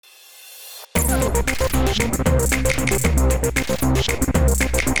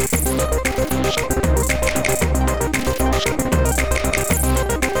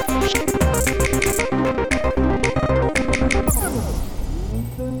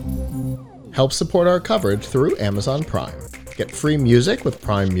Help support our coverage through Amazon Prime. Get free music with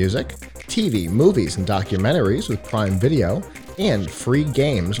Prime Music, TV, movies, and documentaries with Prime Video, and free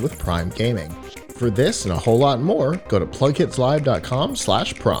games with Prime Gaming. For this and a whole lot more, go to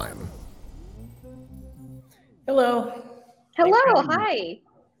plugkidslive.com/prime. Hello. Hello, hi.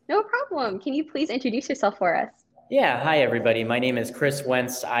 No problem. Can you please introduce yourself for us? Yeah, hi everybody. My name is Chris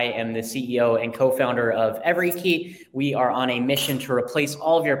Wentz. I am the CEO and co-founder of Everykey. We are on a mission to replace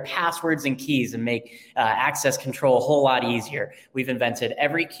all of your passwords and keys and make access control a whole lot easier. We've invented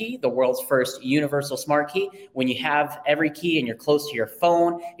Everykey, the world's first universal smart key. When you have Everykey and you're close to your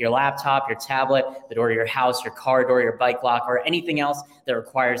phone, your laptop, your tablet, the door to your house, your car door, your bike lock, or anything else that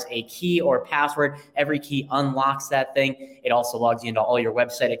requires a key or password, Everykey unlocks that thing. It also logs you into all your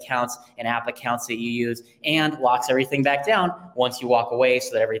website accounts and app accounts that you use and locks everything back down once you walk away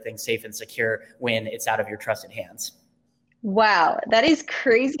so that everything's safe and secure when it's out of your trusted hands. Wow, that is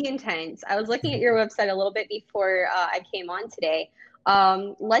crazy intense. I was looking at your website a little bit before I came on today.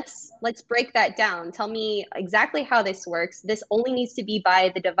 Let's break that down. Tell me exactly how this works. This only needs to be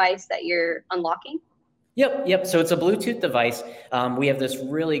by the device that you're unlocking? Yep. So it's a Bluetooth device. We have this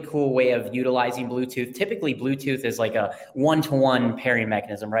really cool way of utilizing Bluetooth. Typically, Bluetooth is like a one-to-one pairing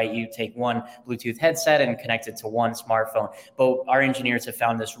mechanism, right? You take one Bluetooth headset and connect it to one smartphone. But our engineers have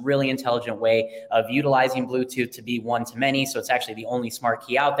found this really intelligent way of utilizing Bluetooth to be one-to-many. So it's actually the only smart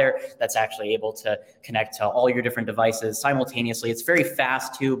key out there that's actually able to connect to all your different devices simultaneously. It's very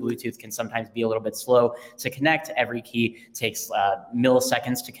fast too. Bluetooth can sometimes be a little bit slow to connect. Everykey takes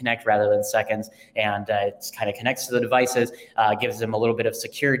milliseconds to connect rather than seconds, and it kind of connects to the devices, gives them a little bit of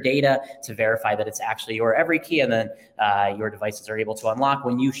secure data to verify that it's actually your Everykey, and then your devices are able to unlock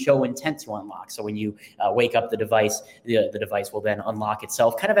when you show intent to unlock. So when you wake up the device will then unlock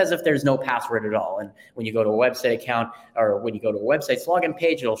itself, kind of as if there's no password at all. And when you go to a website account, or when you go to a website's login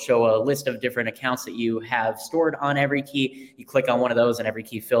page, it'll show a list of different accounts that you have stored on Everykey. You click on one of those, and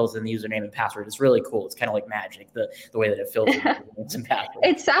Everykey fills in the username and password. It's really cool. It's kind of like magic, the way that it fills in some passwords.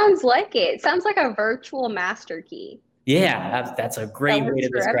 It sounds like it. It sounds like a virtual master key. Yeah, that's a great way to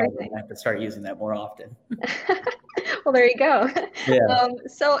describe it. I have to start using that more often. Well, there you go. Yeah.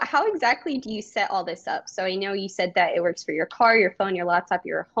 So how exactly do you set all this up? So I know you said that it works for your car, your phone, your laptop,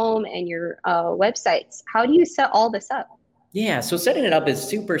 your home, and your websites. How do you set all this up? Yeah, so setting it up is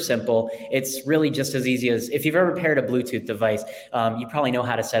super simple. It's really just as easy as if you've ever paired a Bluetooth device, you probably know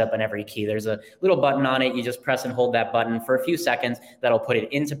how to set up an Everykey. There's a little button on it. You just press and hold that button for a few seconds. That'll put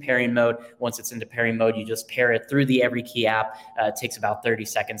it into pairing mode. Once it's into pairing mode, you just pair it through the Everykey app. It takes about 30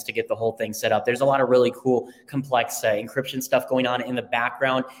 seconds to get the whole thing set up. There's a lot of really cool, complex encryption stuff going on in the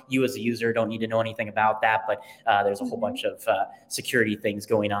background. You as a user don't need to know anything about that, but there's a whole bunch of security things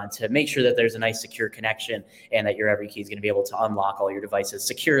going on to make sure that there's a nice secure connection and that your Everykey is going to be able to unlock all your devices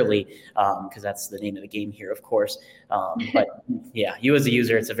securely, because that's the name of the game here, of course. But yeah, you as a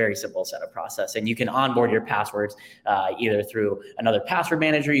user, it's a very simple setup process, and you can onboard your passwords either through another password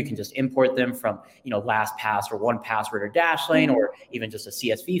manager. You can just import them from LastPass or 1Password or Dashlane, or even just a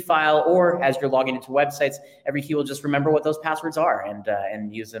CSV file. Or as you're logging into websites, Everykey will just remember what those passwords are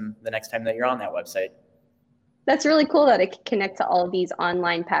and use them the next time that you're on that website. That's really cool that it can connect to all of these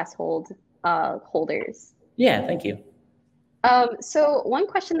online passhold holders. Yeah, thank you. So one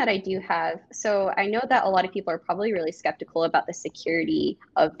question that I do have, so I know that a lot of people are probably really skeptical about the security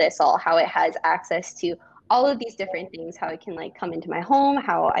of this all, how it has access to all of these different things, how it can come into my home,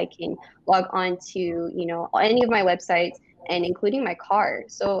 how I can log on to, any of my websites, and including my car.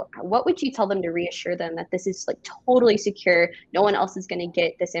 So what would you tell them to reassure them that this is totally secure, no one else is going to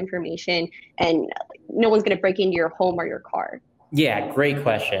get this information, and no one's going to break into your home or your car? Yeah, great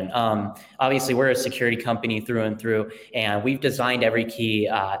question. Obviously, we're a security company through and through, and we've designed Everykey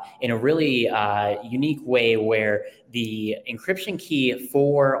in a really unique way where the encryption key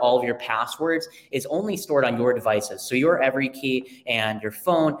for all of your passwords is only stored on your devices. So your Everykey and your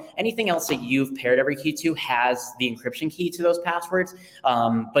phone, anything else that you've paired Everykey to has the encryption key to those passwords.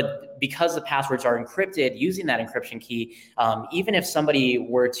 But because the passwords are encrypted using that encryption key, even if somebody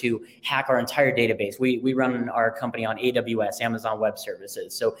were to hack our entire database, we run our company on AWS, Amazon Web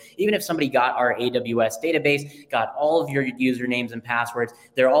Services. So even if somebody got our AWS database, got all of your usernames and passwords,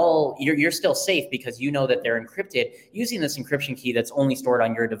 you're still safe because you know that they're encrypted using this encryption key that's only stored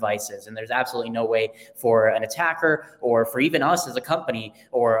on your devices. And there's absolutely no way for an attacker or for even us as a company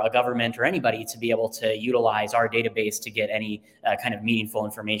or a government or anybody to be able to utilize our database to get any kind of meaningful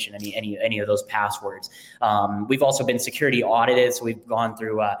information, any of those passwords. We've also been security audited, so we've gone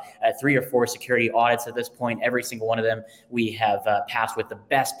through 3 or 4 security audits at this point. Every single one of them we have passed with the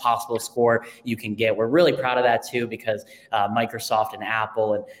best possible score you can get. We're really proud of that too, because Microsoft and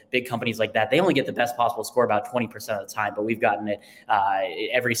Apple and big companies like that, they only get the best possible score about 20% of the time, but we've gotten it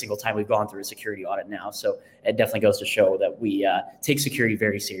every single time we've gone through a security audit now. So it definitely goes to show that we take security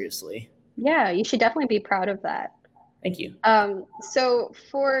very seriously. Yeah, you should definitely be proud of that. Thank you. So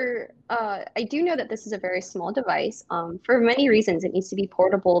I do know that this is a very small device. For many reasons, it needs to be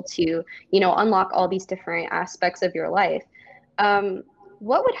portable to, unlock all these different aspects of your life.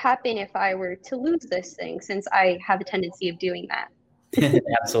 What would happen if I were to lose this thing, since I have a tendency of doing that?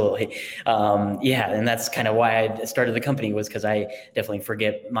 Absolutely. Yeah. And that's kind of why I started the company, was because I definitely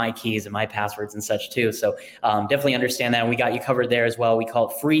forget my keys and my passwords and such too. So definitely understand that. And we got you covered there as well. We call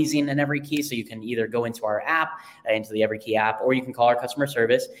it freezing an Everykey. So you can either go into our app, into the Everykey app, or you can call our customer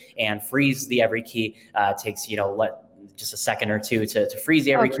service and freeze the Everykey. Takes, just a second or two to freeze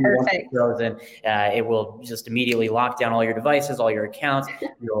the Everykey. Once it frozen, it will just immediately lock down all your devices, all your accounts.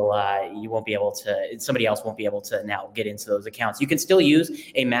 You won't be able to, somebody else won't be able to now get into those accounts. You can still use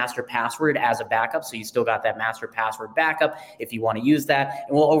a master password as a backup. So you still got that master password backup if you want to use that.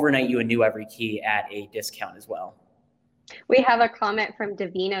 And we'll overnight you a new Everykey at a discount as well. We have a comment from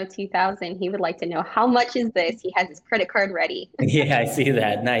Davino 2000. He would like to know, how much is this? He has his credit card ready. Yeah, I see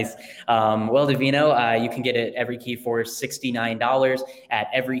that. Nice. Well, Davino, you can get it Everykey for $69 at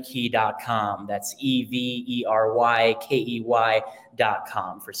everykey.com. That's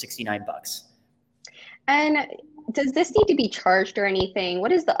EVERYKEY.com for $69. And does this need to be charged or anything?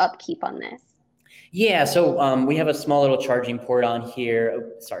 What is the upkeep on this? Yeah, so we have a small little charging port on here.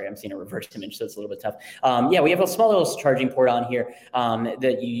 Oh, sorry, I'm seeing a reverse image, so it's a little bit tough. Yeah, we have a small little charging port on here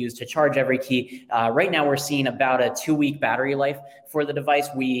that you use to charge Everykey. Right now, we're seeing about a 2-week battery life for the device.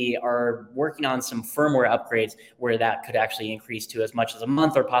 We are working on some firmware upgrades where that could actually increase to as much as a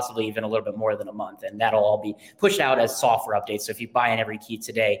month, or possibly even a little bit more than a month. And that'll all be pushed out as software updates. So if you buy an Everykey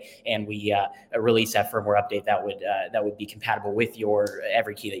today and we release that firmware update, that would be compatible with your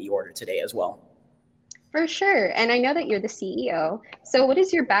Everykey that you order today as well. For sure. And I know that you're the CEO. So what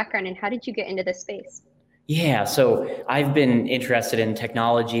is your background and how did you get into this space? Yeah, so I've been interested in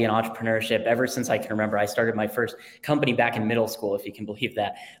technology and entrepreneurship ever since I can remember. I started my first company back in middle school, if you can believe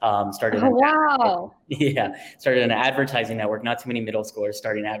that. Started an advertising network. Not too many middle schoolers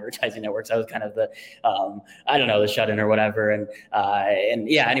starting advertising networks. I was kind of the, the shut-in or whatever. And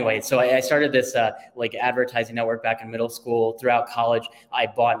yeah, anyway, so I started this advertising network back in middle school. Throughout college, I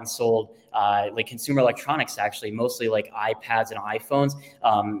bought and sold consumer electronics, actually, mostly like iPads and iPhones.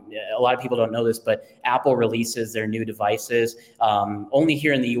 A lot of people don't know this, but Apple releases their new devices only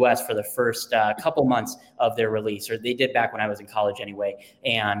here in the US for the first couple months of their release, or they did back when I was in college anyway.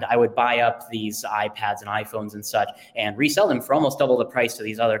 And I would buy up these iPads and iPhones and such and resell them for almost double the price to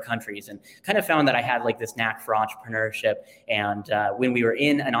these other countries, and kind of found that I had like this knack for entrepreneurship. And when we were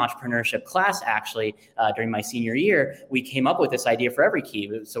in an entrepreneurship class, actually, during my senior year, we came up with this idea for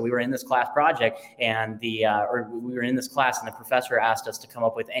Everykey. So we were in this class project, and we were in this class, and the professor asked us to come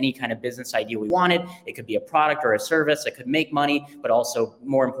up with any kind of business idea we wanted. It could be a product or a service that could make money, but also,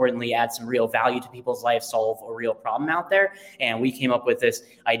 more importantly, add some real value to people's lives, solve a real problem out there. And we came up with this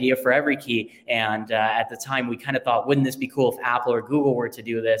idea for Everykey. And at the time, we kind of thought, wouldn't this be cool if Apple or Google were to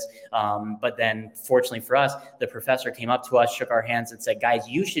do this? But then, fortunately for us, the professor came up to us, shook our hands, and said, guys,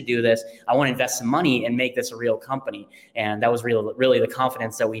 you should do this. I want to invest some money and make this a real company. And that was really the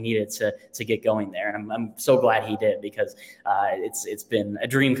confidence that we needed to get going there. And I'm so glad he did, because it's been a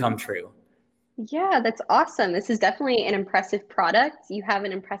dream come true. Yeah, that's awesome. This is definitely an impressive product. You have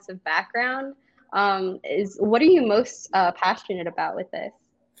an impressive background. What are you most passionate about with this?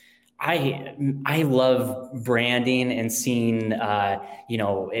 I love branding and seeing,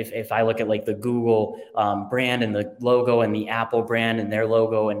 if I look at like the Google brand and the logo and the Apple brand and their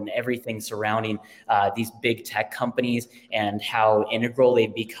logo and everything surrounding these big tech companies and how integral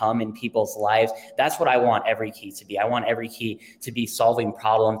they've become in people's lives, that's what I want Everykey to be. I want Everykey to be solving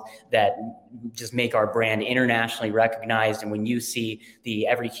problems that just make our brand internationally recognized. And when you see the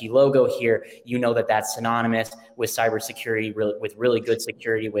Everykey logo here, you know that that's synonymous with cybersecurity, with really good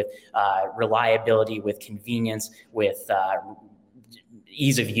security, with reliability, with convenience, with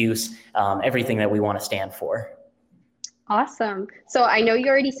ease of use, everything that we want to stand for. Awesome. So I know you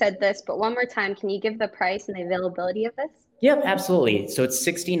already said this, but one more time, can you give the price and the availability of this? Yep, absolutely. So it's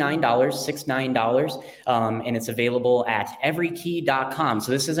 $69, and it's available at everykey.com. So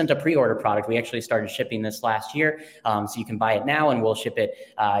this isn't a pre-order product. We actually started shipping this last year, so you can buy it now, and we'll ship it,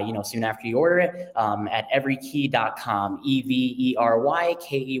 soon after you order it at everykey.com, everykey.com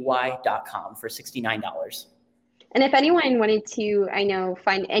for $69. And if anyone wanted to, I know,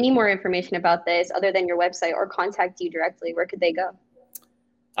 find any more information about this other than your website or contact you directly, where could they go?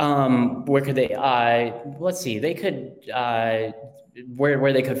 Where could they? Let's see. They could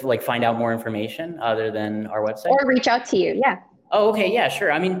where they could like find out more information other than our website, or reach out to you. Yeah. Oh, okay. Yeah,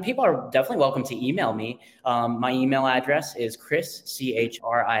 sure. I mean, people are definitely welcome to email me. My email address is Chris,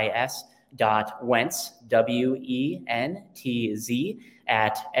 CHRIS .wentz, WENTZ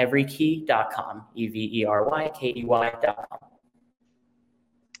at everykey.com, EVERYKEY.com.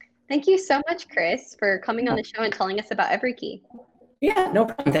 Thank you so much, Chris, for coming on the show and telling us about Everykey. Yeah, no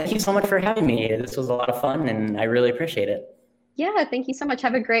problem. Thank you so much for having me. This was a lot of fun, and I really appreciate it. Yeah, thank you so much.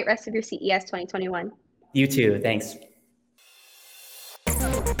 Have a great rest of your CES 2021. You too. Thanks.